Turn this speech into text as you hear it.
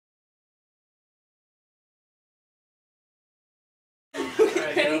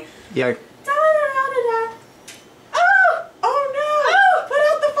Ready? Yeah. Da-da-da-da-da. Oh! Oh no! Oh! Put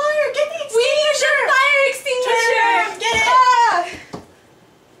out the fire! Get the extinguisher! We need the fire extinguisher! Get it!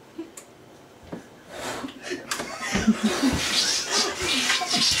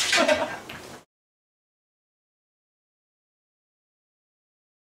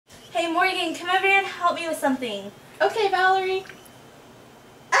 Hey Morgan, come over here and help me with something. Okay, Valerie.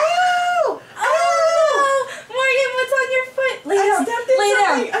 Ow! Oh! Morgan, what's on your foot? Lay down.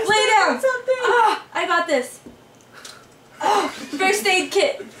 Lay down. Ah, I got this. Oh, first aid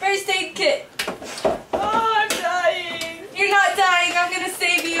kit. First aid kit. Oh, I'm dying. You're not dying. I'm gonna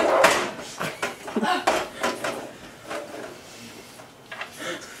save you.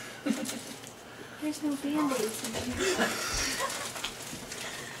 There's no band-aids in here.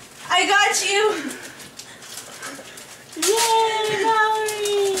 I got you. Yay,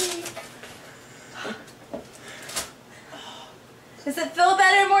 Valerie! Does it feel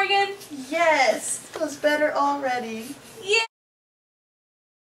better, Morgan? Yes, feels better already. Yeah.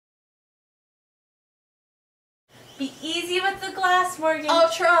 Be easy with the glass, Morgan. I'll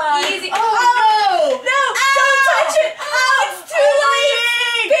try. Easy. Oh! No! Don't touch it! Oh, it's too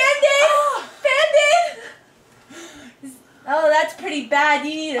late! Band-aid! Band-aid! Oh, that's pretty bad.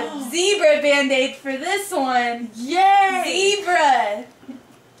 You need a zebra band-aid for this one. Yay! Zebra!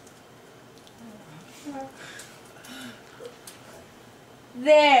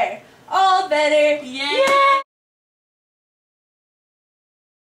 There. All better. Yay!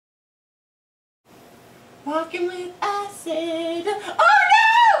 Walking with acid. Oh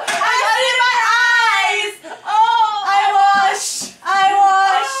no! I got it in my eyes! Oh! I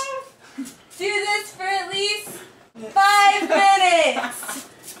wash. Do this for at least 5 minutes.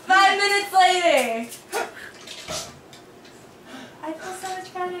 5 minutes later. I feel so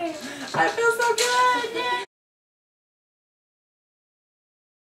much better. I feel so good! Yay!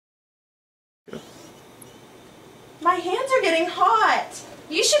 My hands are getting hot.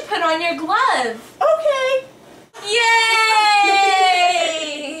 You should put on your glove. Okay. Yay!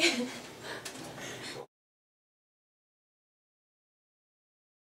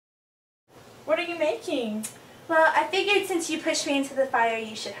 What are you making? Well, I figured since you pushed me into the fire,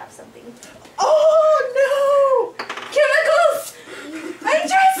 you should have something. Oh no! Chemicals!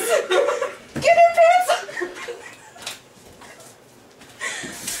 Undress! Get her pants on!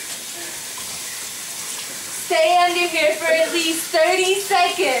 Stay under here for at least 30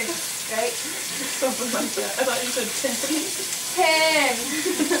 seconds, right? Something like that. I thought you said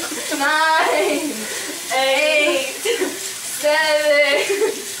 10, 9, 8,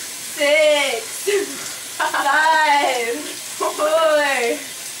 7, 6, 5, 4,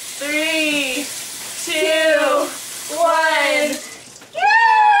 3, 2, 1.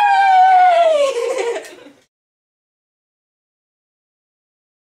 Yay!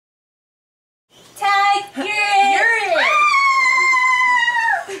 Tag, you're it!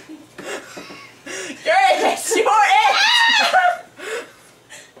 You're it! You're it! You're it!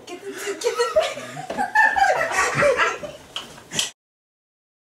 Get the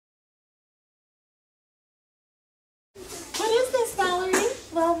What is this, Valerie?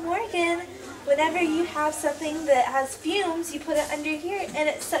 Well, Morgan, whenever you have something that has fumes, you put it under here and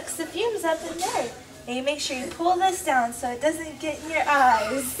it sucks the fumes up in there. And you make sure you pull this down so it doesn't get in your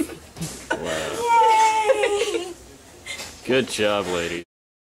eyes. Wow. Yay! Good job, lady.